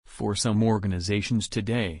For some organizations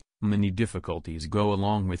today, many difficulties go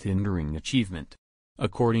along with hindering achievement.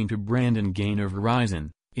 According to Brandon Gaynor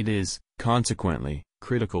Verizon, it is, consequently,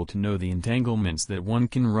 critical to know the entanglements that one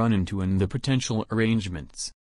can run into and the potential arrangements